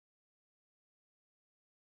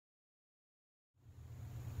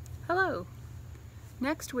Hello!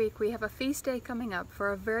 Next week we have a feast day coming up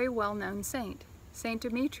for a very well-known saint, Saint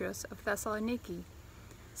Demetrios of Thessaloniki.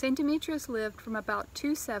 Saint Demetrios lived from about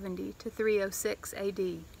 270 to 306 AD.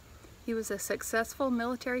 He was a successful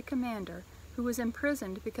military commander who was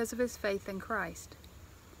imprisoned because of his faith in Christ.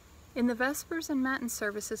 In the Vespers and Matin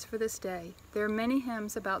services for this day, there are many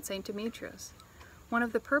hymns about Saint Demetrios. One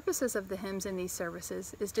of the purposes of the hymns in these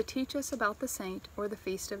services is to teach us about the saint or the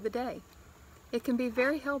feast of the day. It can be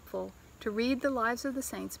very helpful to read the lives of the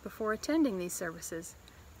saints before attending these services.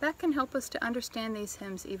 That can help us to understand these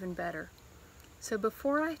hymns even better. So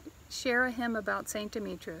before I share a hymn about Saint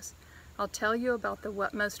Demetrios, I'll tell you about the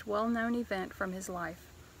most well-known event from his life.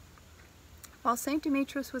 While Saint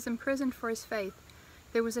Demetrios was imprisoned for his faith,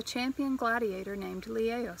 there was a champion gladiator named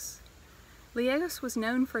Leaeus. Leaeus was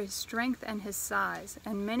known for his strength and his size,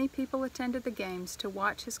 and many people attended the games to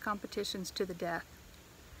watch his competitions to the death.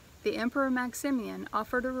 The Emperor Maximian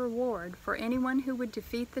offered a reward for anyone who would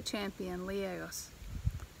defeat the champion Leaeus.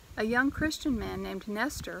 A young Christian man named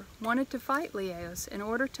Nestor wanted to fight Leaeus in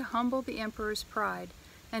order to humble the emperor's pride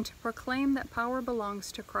and to proclaim that power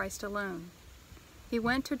belongs to Christ alone. He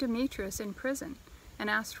went to Demetrios in prison and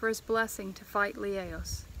asked for his blessing to fight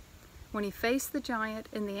Leaeus. When he faced the giant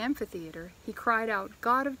in the amphitheater, he cried out,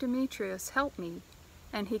 "God of Demetrios, help me!"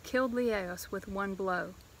 and he killed Leaeus with one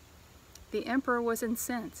blow. The emperor was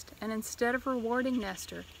incensed, and instead of rewarding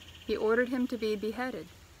Nestor, he ordered him to be beheaded,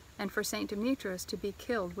 and for Saint Demetrios to be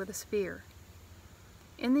killed with a spear.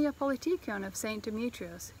 In the Apollytikon of Saint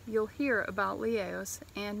Demetrios, you'll hear about Leaeus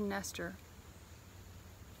and Nestor.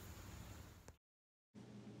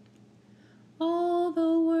 All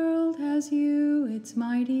the world has you, its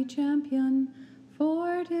mighty champion,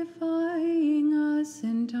 fortifying us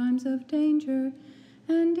in times of danger,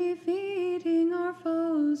 and defeating our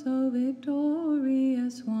foes, O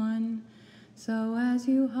victorious one. So as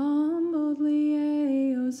you humbled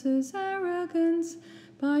Leaeus' arrogance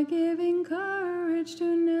by giving courage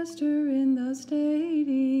to Nestor in the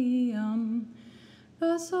stadium,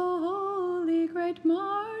 the so holy great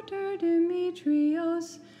martyr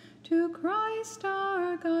Demetrios, to Christ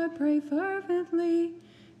our God pray fervently,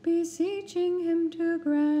 beseeching him to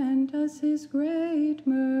grant us his great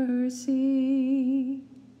mercy.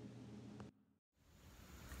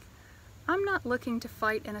 I'm not looking to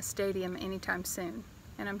fight in a stadium anytime soon,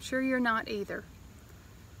 and I'm sure you're not either.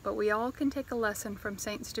 But we all can take a lesson from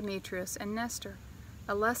Saints Demetrios and Nestor,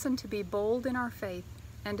 a lesson to be bold in our faith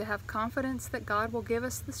and to have confidence that God will give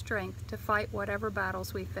us the strength to fight whatever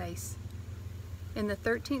battles we face. In the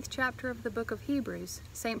 13th chapter of the book of Hebrews,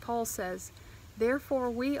 St. Paul says, "Therefore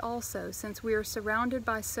we also, since we are surrounded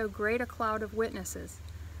by so great a cloud of witnesses,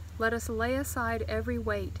 let us lay aside every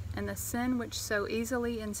weight and the sin which so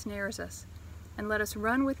easily ensnares us, and let us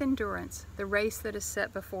run with endurance the race that is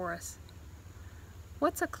set before us."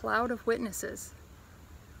 What's a cloud of witnesses?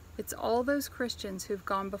 It's all those Christians who've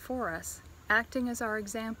gone before us, acting as our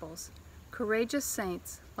examples, courageous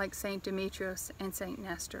saints like Saint Demetrios and Saint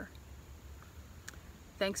Nestor.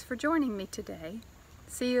 Thanks for joining me today.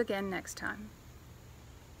 See you again next time.